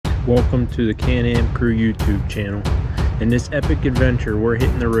Welcome to the Can-Am Crew YouTube channel. In this epic adventure, we're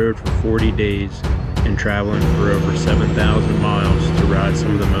hitting the road for 40 days and traveling for over 7,000 miles to ride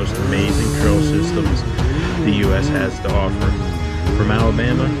some of the most amazing trail systems the U.S. has to offer. From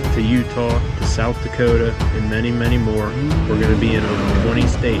Alabama to Utah to South Dakota and many, many more, we're going to be in over 20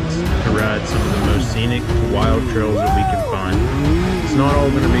 states to ride some of the most scenic, wild trails that we can find. It's not all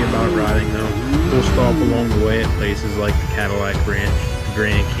going to be about riding though. We'll stop along the way at places like the Cadillac Ranch, the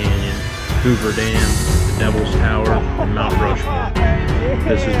Grand Canyon, Hoover Dam, the Devil's Tower, and Mount Rushmore.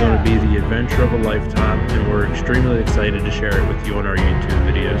 This is going to be the adventure of a lifetime, and we're extremely excited to share it with you on our YouTube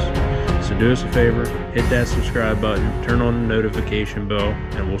videos. So do us a favor, hit that subscribe button, turn on the notification bell,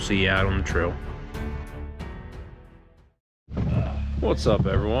 and we'll see you out on the trail. What's up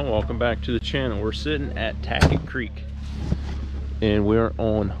everyone, welcome back to the channel. We're sitting at Tackett Creek and we're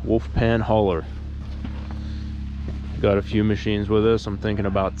on wolfpen Holler. Got a few machines with us. I'm thinking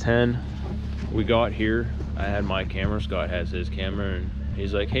about 10. We got here, I had my camera, Scott has his camera, and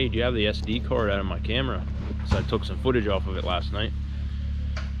he's like, hey, do you have the SD card out of my camera? So I took some footage off of it last night.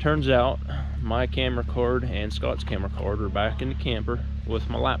 Turns out my camera card and Scott's camera card are back in the camper with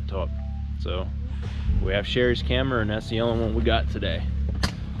my laptop. So we have Sheri's camera, and that's the only one we got today.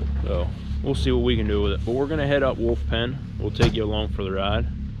 So we'll see what we can do with it. But we're gonna head up Wolfpen. We'll take you along for the ride.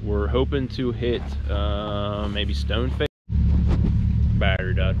 We're hoping to hit maybe Stoneface.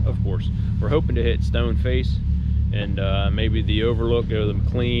 Battery died, of course. We're hoping to hit Stoneface and maybe the Overlook, go to the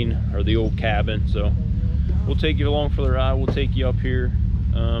McLean or the old cabin. So we'll take you along for the ride. We'll take you up here.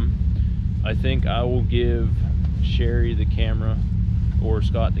 I think I will give Sheri the camera or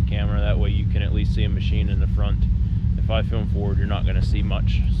Scott the camera. That way you can at least see a machine in the front. If I film forward, you're not going to see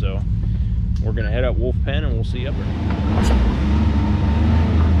much. So we're going to head up Wolfpen and we'll see you up there.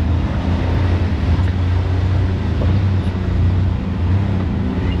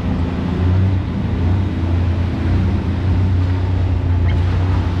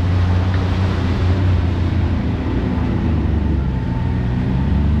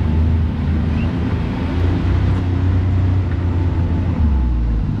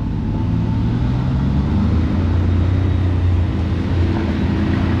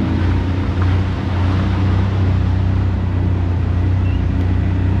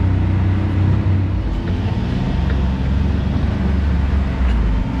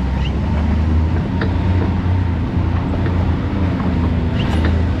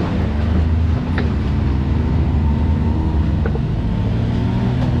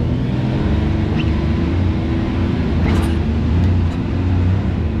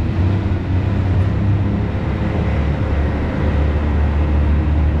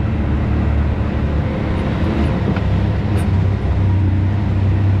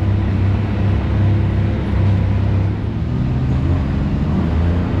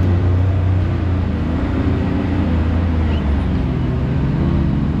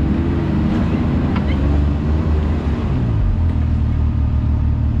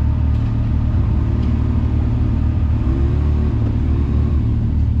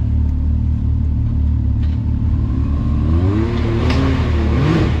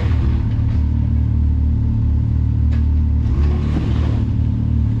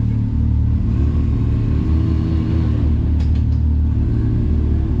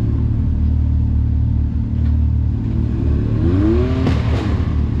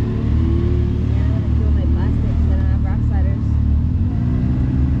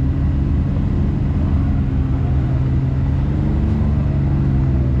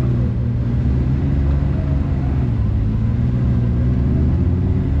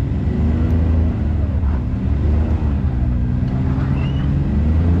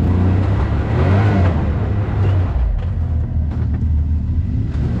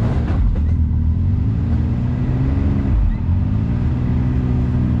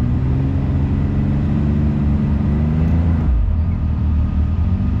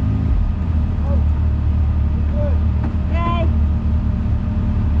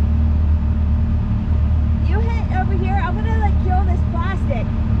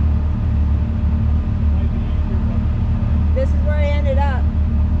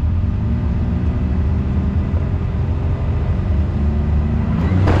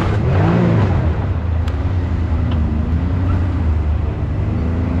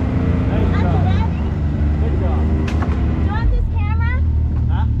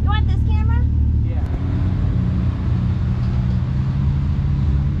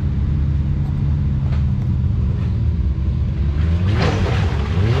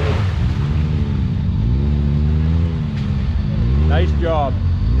 Nice job.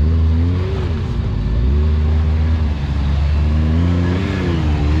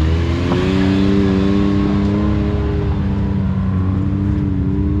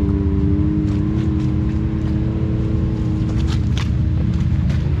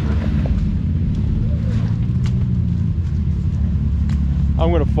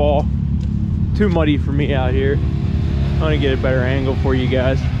 I'm gonna fall. Too muddy for me out here. I'm gonna get a better angle for you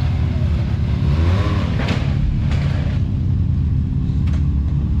guys.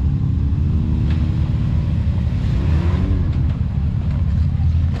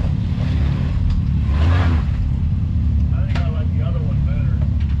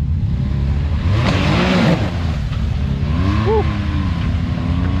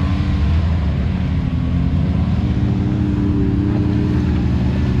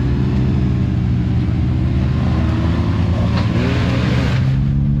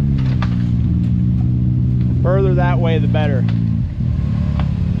 Further that way, the better.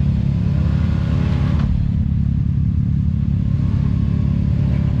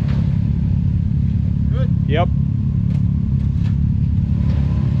 Good? Yep.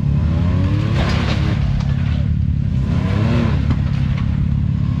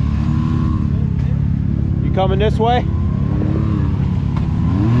 You coming this way?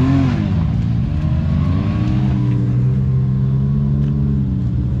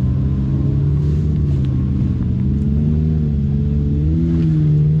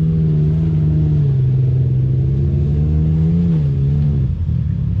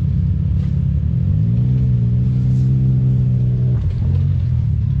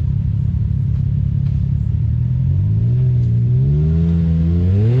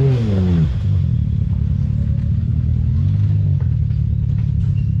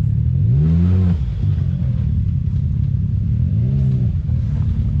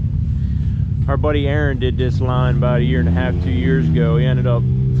 Our buddy Aaron did this line about 1.5 to 2 years ago. He ended up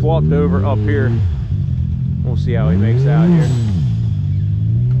flopped over up here. We'll see how he makes out here.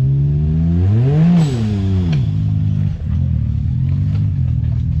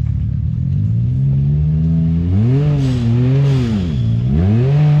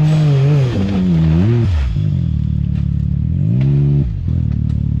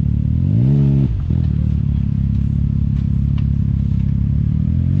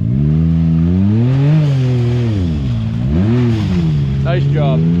 Nice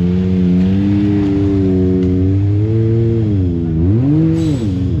job.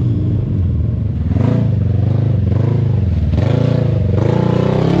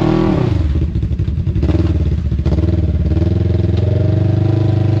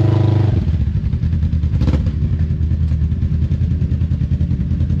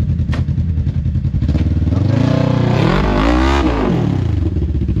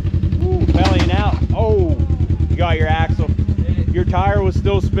 Bellying out. Oh, you got your axle. Your tire was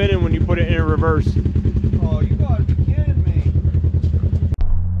still spinning when you put it in reverse. Oh, you gotta be kidding me.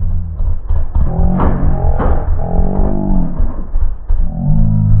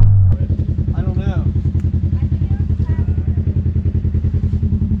 I don't know.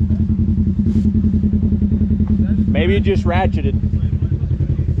 Maybe it just ratcheted.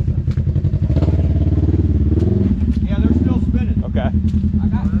 Yeah, they're still spinning. Okay. I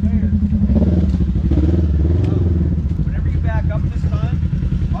got it there. Whenever you back up this time,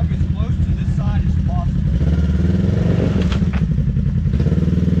 I'll get as close to this side as possible.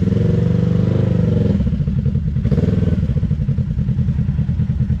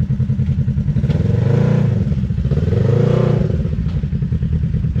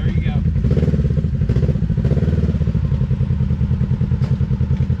 There you go.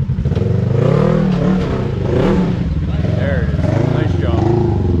 There it is. Nice job.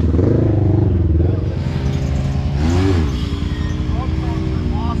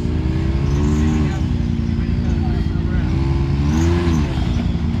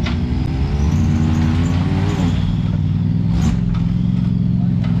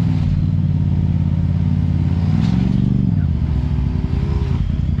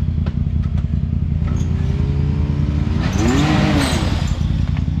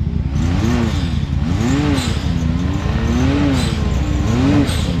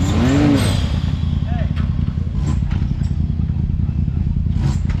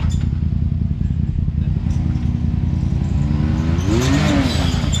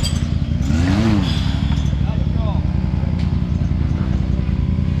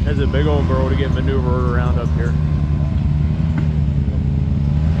 That's a big old girl to get maneuvered around up here.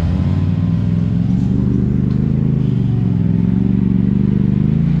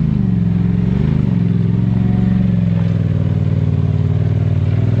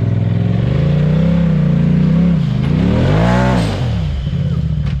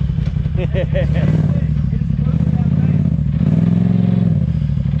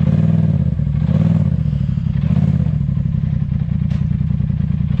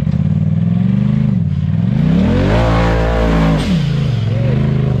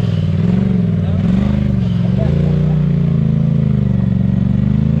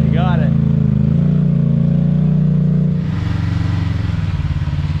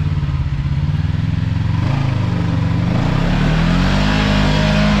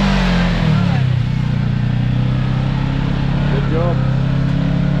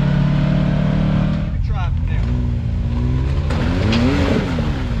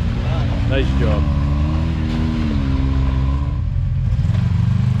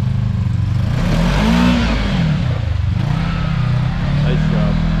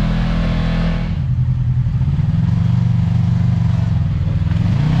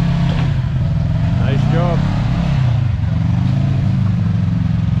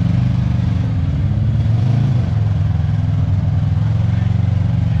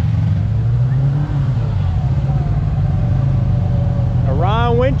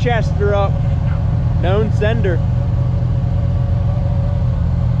 Winchester up. Known sender.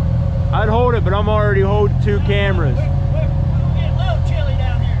 I'd hold it, but I'm already holding 2 cameras. We're getting a little chilly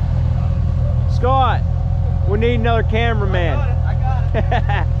down here. Scott, we need another cameraman. I got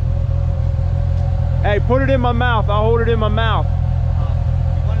it. Hey, put it in my mouth. I'll hold it in my mouth. You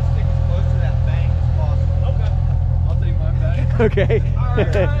want to stick as close to that bank as possible. Okay. I'll take my bag. Okay. All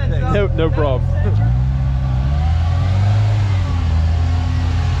right. No problem.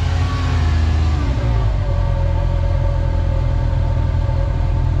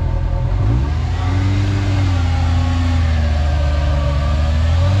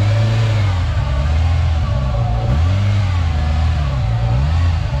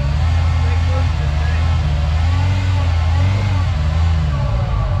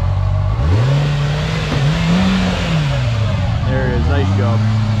 Nice job.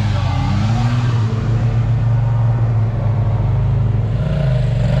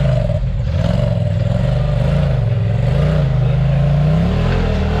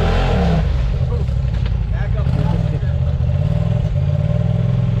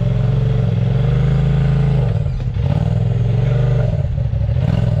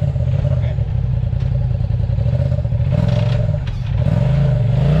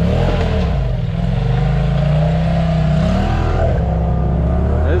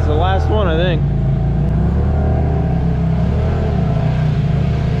 One, I think.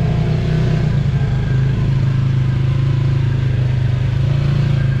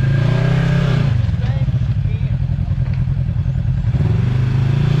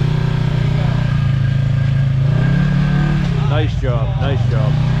 Nice job, nice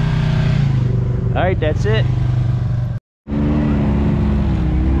job. All right, that's it.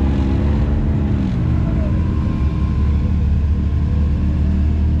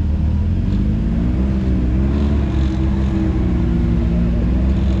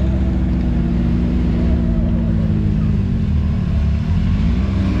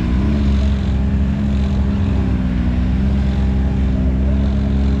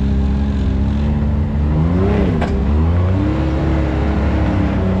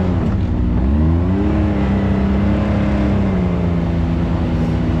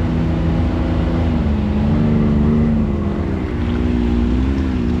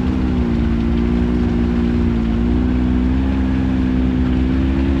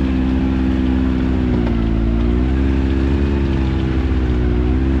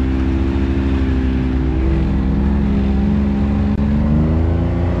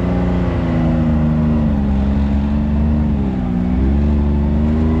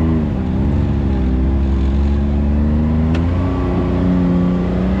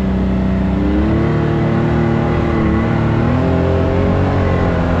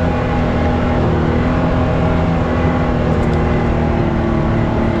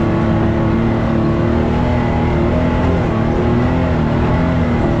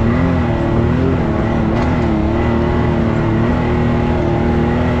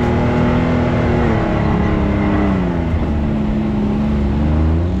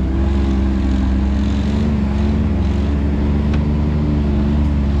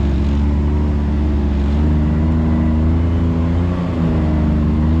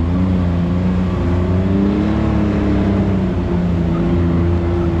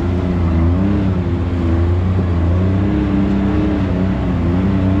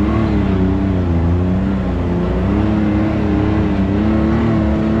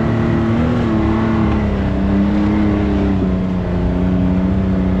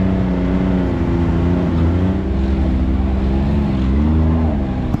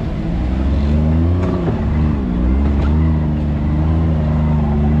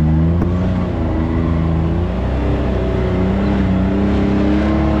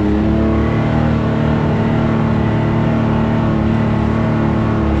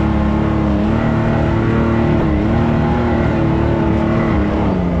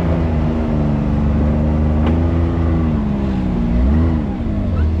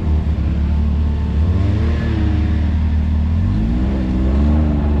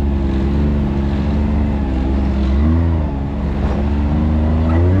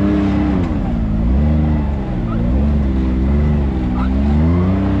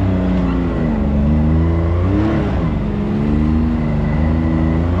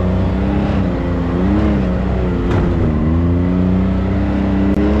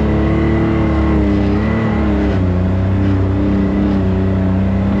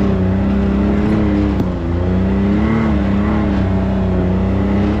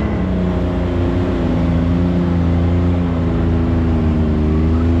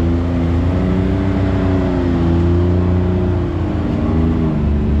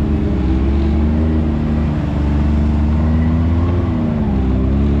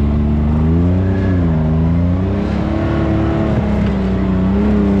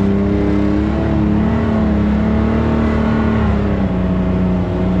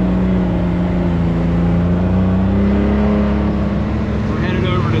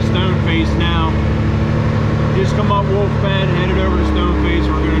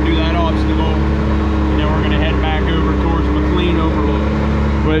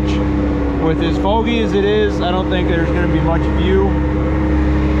 which with as foggy as it is, I don't think there's going to be much view.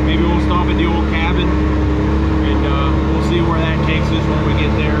 Maybe we'll stop at the old cabin and we'll see where that takes us when we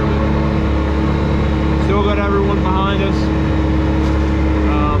get there. But still got everyone behind us.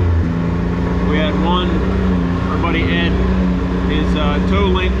 We had our buddy Ed, his toe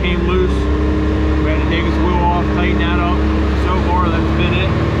link came loose. We had to take his wheel off, tighten that up. So far, that's been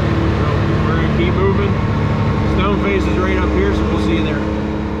it. So we're gonna keep moving. Stone Face is right up here, so we'll see you there.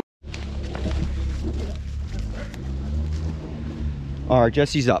 All right,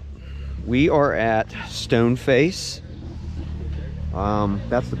 Jesse's up. We are at Stone Face.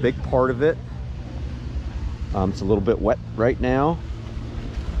 That's the big part of it. It's a little bit wet right now.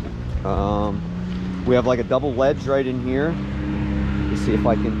 We have like a double ledge right in here. Let's see if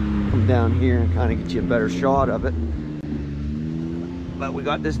I can come down here and kind of get you a better shot of it. But we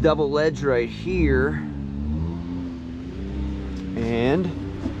got this double ledge right here. And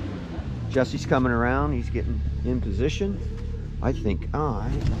Jesse's coming around. He's getting in position. I think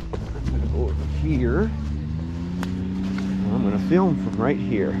I'm gonna go over here. I'm gonna film from right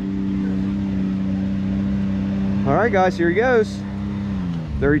here. All right, guys, here he goes.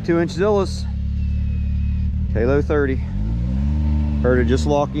 32-inch Zillas. Halo 30. Heard it just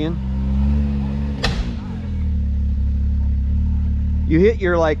lock in. You hit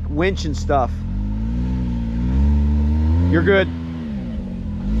your like winch and stuff. You're good.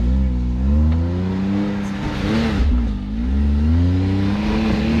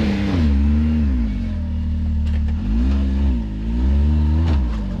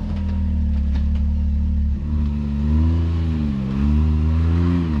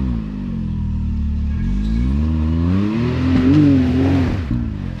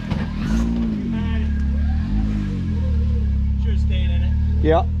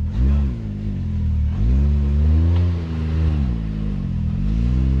 Yeah.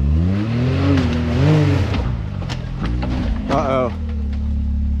 Uh-oh.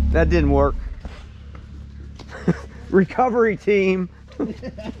 That didn't work. Recovery team.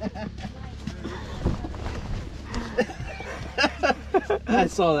 I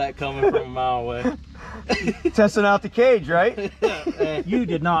saw that coming from a mile away. Testing out the cage, right? You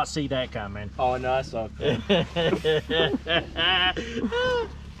did not see that coming. Oh no, I saw it.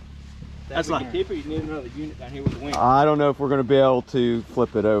 That's like a tipper. You need another unit down here with the wing. I don't know if we're going to be able to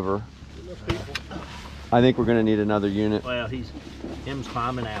flip it over. I think we're going to need another unit. Well, him's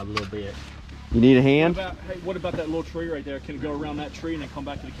climbing out a little bit. You need a hand? What about that little tree right there? Can it go around that tree and then come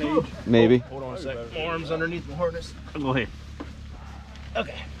back to the cage? Maybe. Hold on a second. My arm's underneath the harness. Go ahead.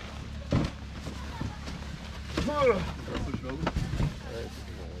 Okay. Okay.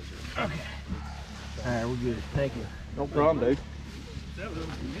 All right, we're good. Thank you. No problem, dude. You want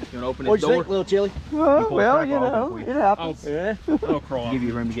to open What'd this you door? think, little chili? Well, you know, it happens. Yeah. I'll crawl. Give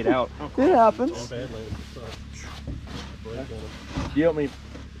you room to get out. It happens. You want me?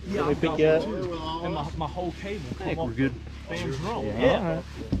 You want me to pick you up? And my whole cable. I think we're good. Bam's wrong. Yeah.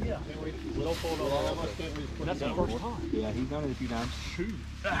 That's the first time. Yeah, he's done it a few times. Shoot.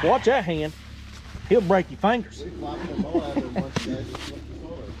 Watch that hand. He'll break your fingers.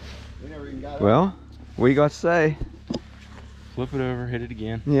 Well, what you got to say? Flip it over, hit it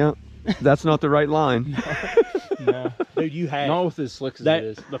again. Yeah, that's not the right line. No. Dude, you had Not with as slick as that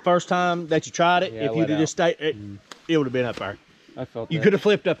it is. the first time that you tried it. Yeah, If you'd have just stayed, it would have been up there. I felt You that. could have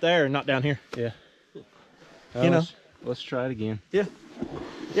flipped up there and not down here. Yeah. You know. Let's try it again. Yeah.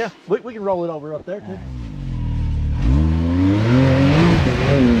 Yeah. We can roll it over up there too.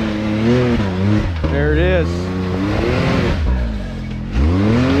 There it is.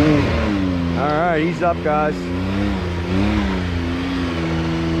 All right, ease up, guys.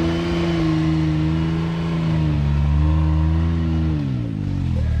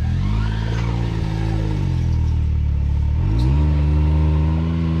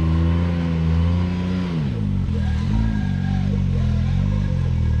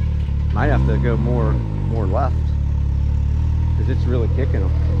 Might have to go more left because it's really kicking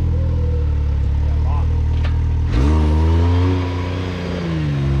them.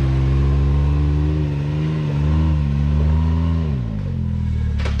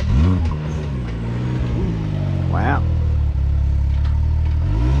 Wow.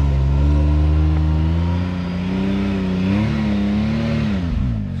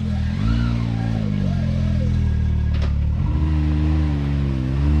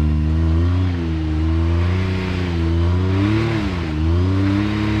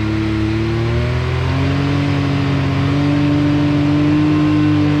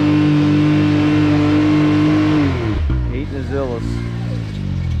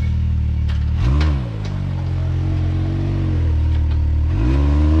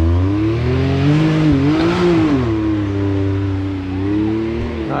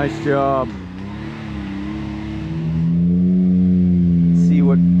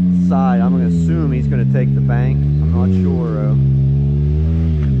 side. I'm going to assume he's going to take the bank. I'm not sure though.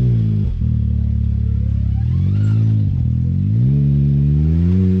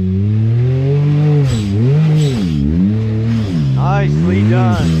 Nicely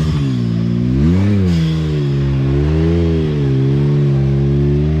done.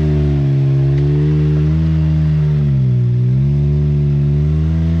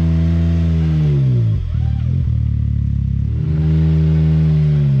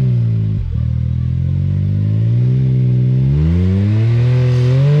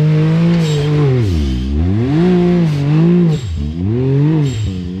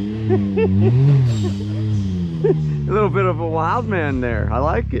 A little bit of a wild man there. I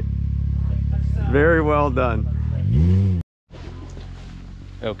like it. Very well done.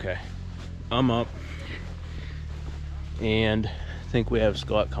 Okay, I'm up, and I think we have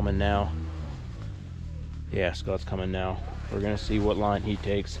Scott coming now. Yeah, Scott's coming now. We're gonna see what line he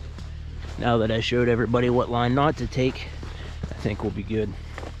takes. Now that I showed everybody what line not to take, I think we'll be good.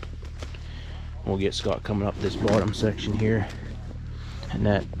 We'll get Scott coming up this bottom section here, and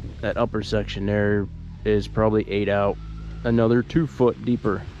that upper section there is probably 8 out, another 2 foot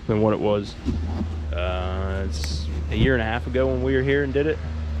deeper than what it was. It's a year and a half ago when we were here and did it.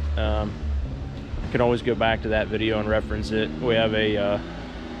 You can always go back to that video and reference it. We have a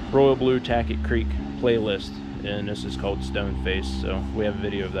Royal Blue Tackett Creek playlist, and this is called Stone Face, so we have a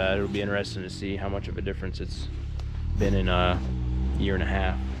video of that. It'll be interesting to see how much of a difference it's been in a year and a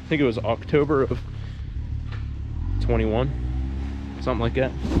half. I think it was October of 21, something like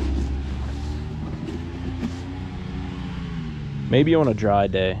that. Maybe on a dry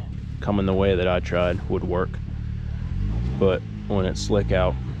day, coming the way that I tried would work, but when it's slick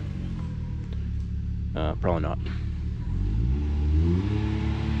out, probably not.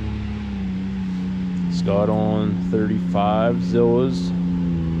 Scott on 35 Zillas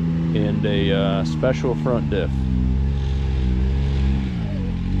and a special front diff.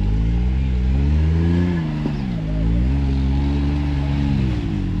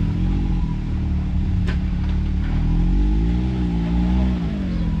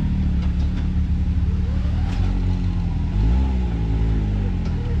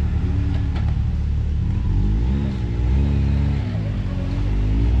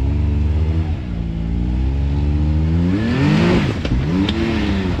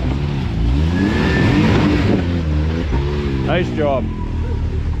 Nice job.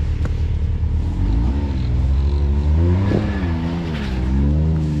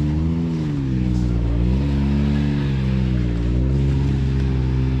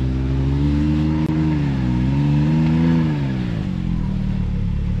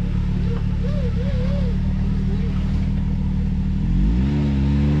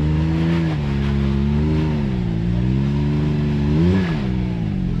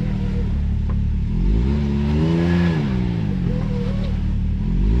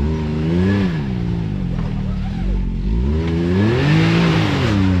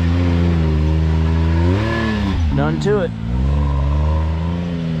 To it.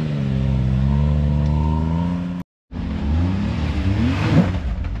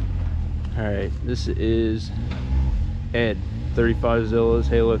 All right, this is Ed, 35 Zillas,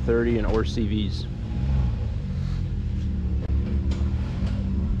 Halo 30, and RCVs.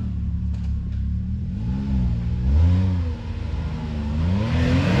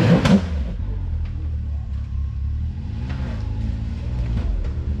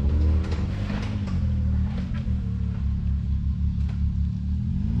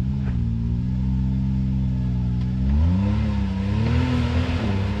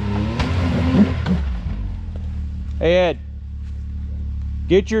 Hey Ed,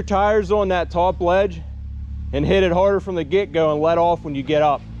 get your tires on that top ledge and hit it harder from the get-go and let off when you get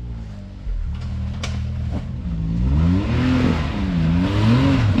up.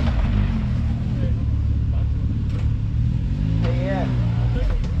 Hey Ed,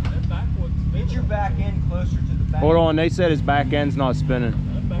 get your back end closer to the back. Hold on, they said his back end's not spinning.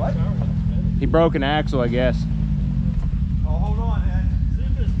 What? He broke an axle, I guess. Oh, hold on, Ed. See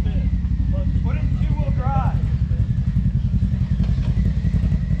if it's spin. Put it in 2-wheel drive.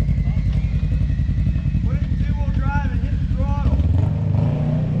 Put it in 2-wheel drive and hit the throttle.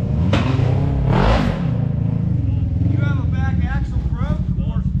 You have a back axle broke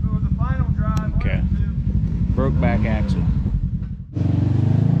or the final drive? Okay. Broke back axle.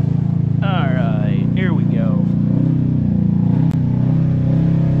 All right, here we go.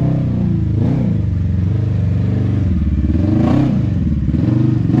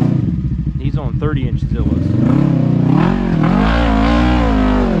 He's on 30-inch Zillas.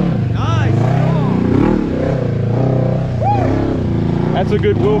 Nice. That's That's a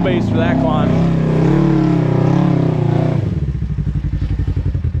good wheelbase for that climb.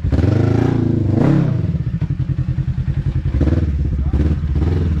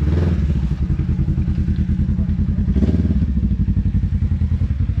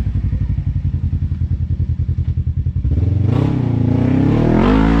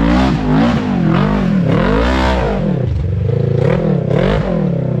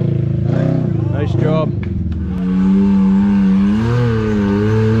 Nice job.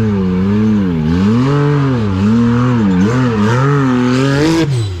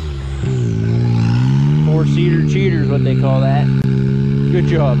 Four-seater cheaters, what they call that. Good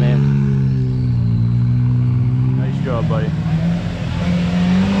job, man. Nice job, buddy.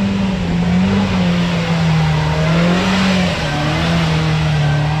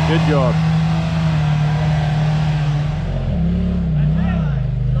 Good job.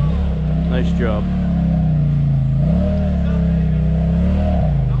 Nice job.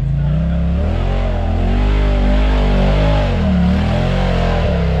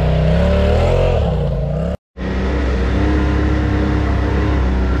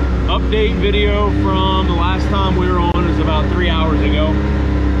 Update video from the last time we were on is about 3 hours ago,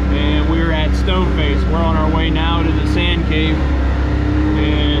 and we were at Stoneface. We're on our way now to the sand cave,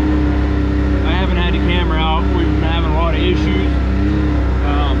 and I haven't had the camera out. We've been having a lot of issues.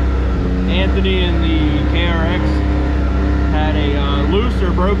 Anthony in the KRX had a loose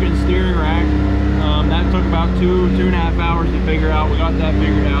or broken steering rack. That took about two and a half hours to figure out. We got that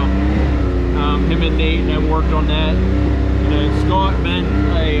figured out. Him and Nate and them worked on that. And then Scott bent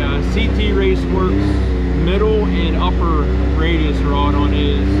a CT Raceworks middle and upper radius rod on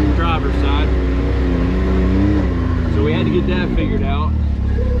his driver's side. So we had to get that figured out.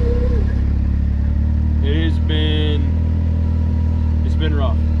 It's been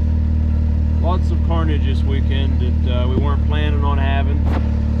rough. Lots of carnage this weekend that we weren't planning on having.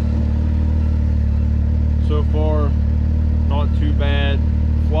 So far, not too bad.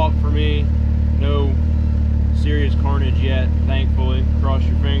 Flop for me. No serious carnage yet, thankfully. Cross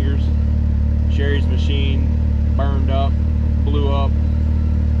your fingers. Sheri's machine burned up, blew up.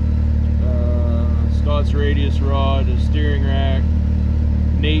 Scott's radius rod, a steering rack.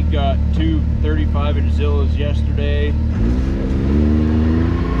 Nate got two 35-inch Zillas yesterday.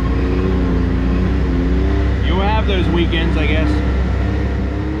 You'll have those weekends, I guess.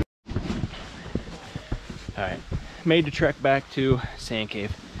 Alright, made the trek back to Sand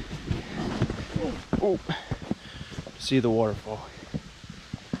Cave. Oh. See the waterfall.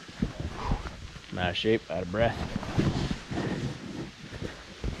 I'm out of shape, out of breath.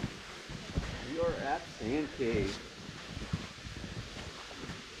 We are at Sand Cave.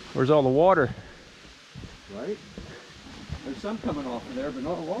 Where's all the water? Right? There's some coming off of there, but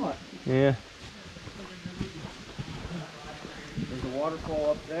not a lot. Yeah. There's a waterfall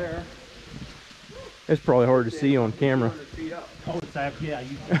up there. It's probably hard to see on camera. Oh, it's that, yeah.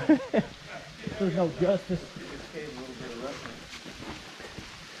 There's no justice.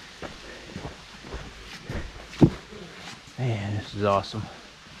 Man, this is awesome.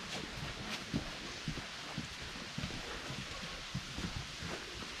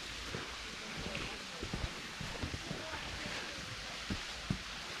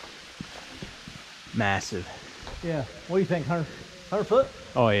 Massive. Yeah. What do you think, 100 foot?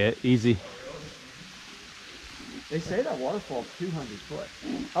 Oh yeah, easy. They say that waterfall's 200 foot.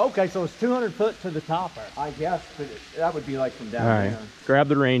 Okay, so it's 200 foot to the top there. I guess, but that would be like from down All right, there. grab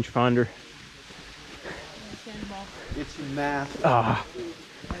the rangefinder. It's massive. Ah,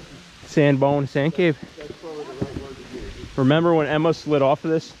 Sandbone, Sand Cave. Remember when Emma slid off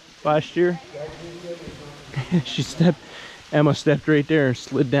of this last year? Emma stepped right there and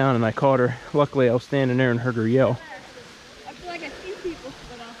slid down, and I caught her. Luckily, I was standing there and heard her yell. I feel like a few people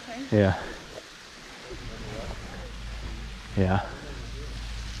slid off there. Yeah. Yeah.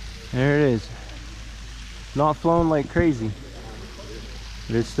 There it is. Not flowing like crazy,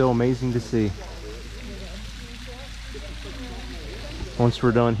 but it's still amazing to see. Once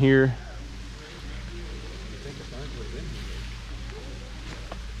we're done here,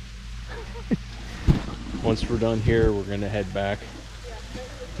 we're gonna head back.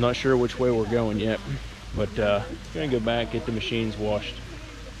 Not sure which way we're going yet, but gonna go back, get the machines washed,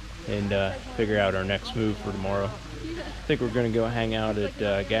 and figure out our next move for tomorrow. I think we're gonna go hang out at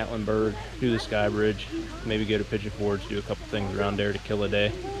Gatlinburg, do the Sky Bridge, maybe go to Pigeon Forge, do a couple things around there to kill a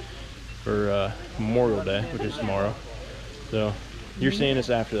day for Memorial Day, which is tomorrow. So you're seeing us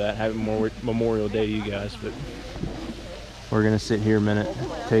after that. Happy Memorial Day to you guys, but we're gonna sit here a minute,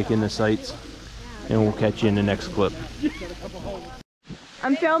 take in the sights, and we'll catch you in the next clip.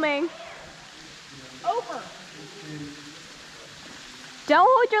 I'm filming. Over. Don't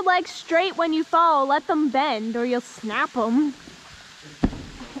hold your legs straight when you fall. Let them bend or you'll snap them.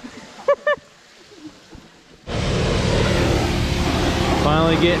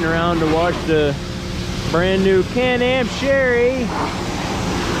 Finally getting around to watch the brand new Can-Am Sheri.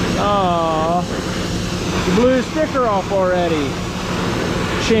 Aww. She blew the sticker off already.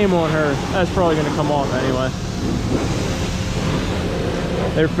 Shame on her. That's probably gonna come off anyway.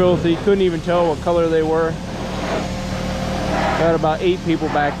 They're filthy. Couldn't even tell what color they were. Got about 8 people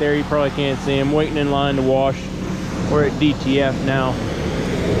back there. You probably can't see them waiting in line to wash. We're at DTF now.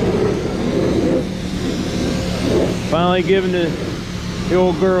 Finally giving the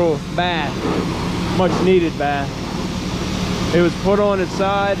old girl a bath. Much needed bath. It was put on its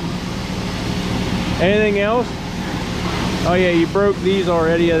side. Anything else? Oh yeah, you broke these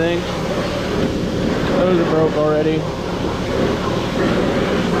already, I think. Those are broke already.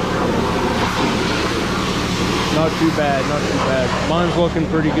 Not too bad, not too bad. Mine's looking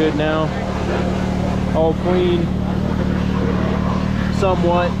pretty good now. All clean.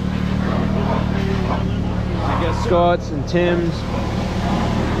 Somewhat. I guess Scott's and Tim's.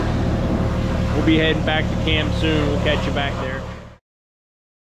 We'll be heading back to camp soon. We'll catch you back there.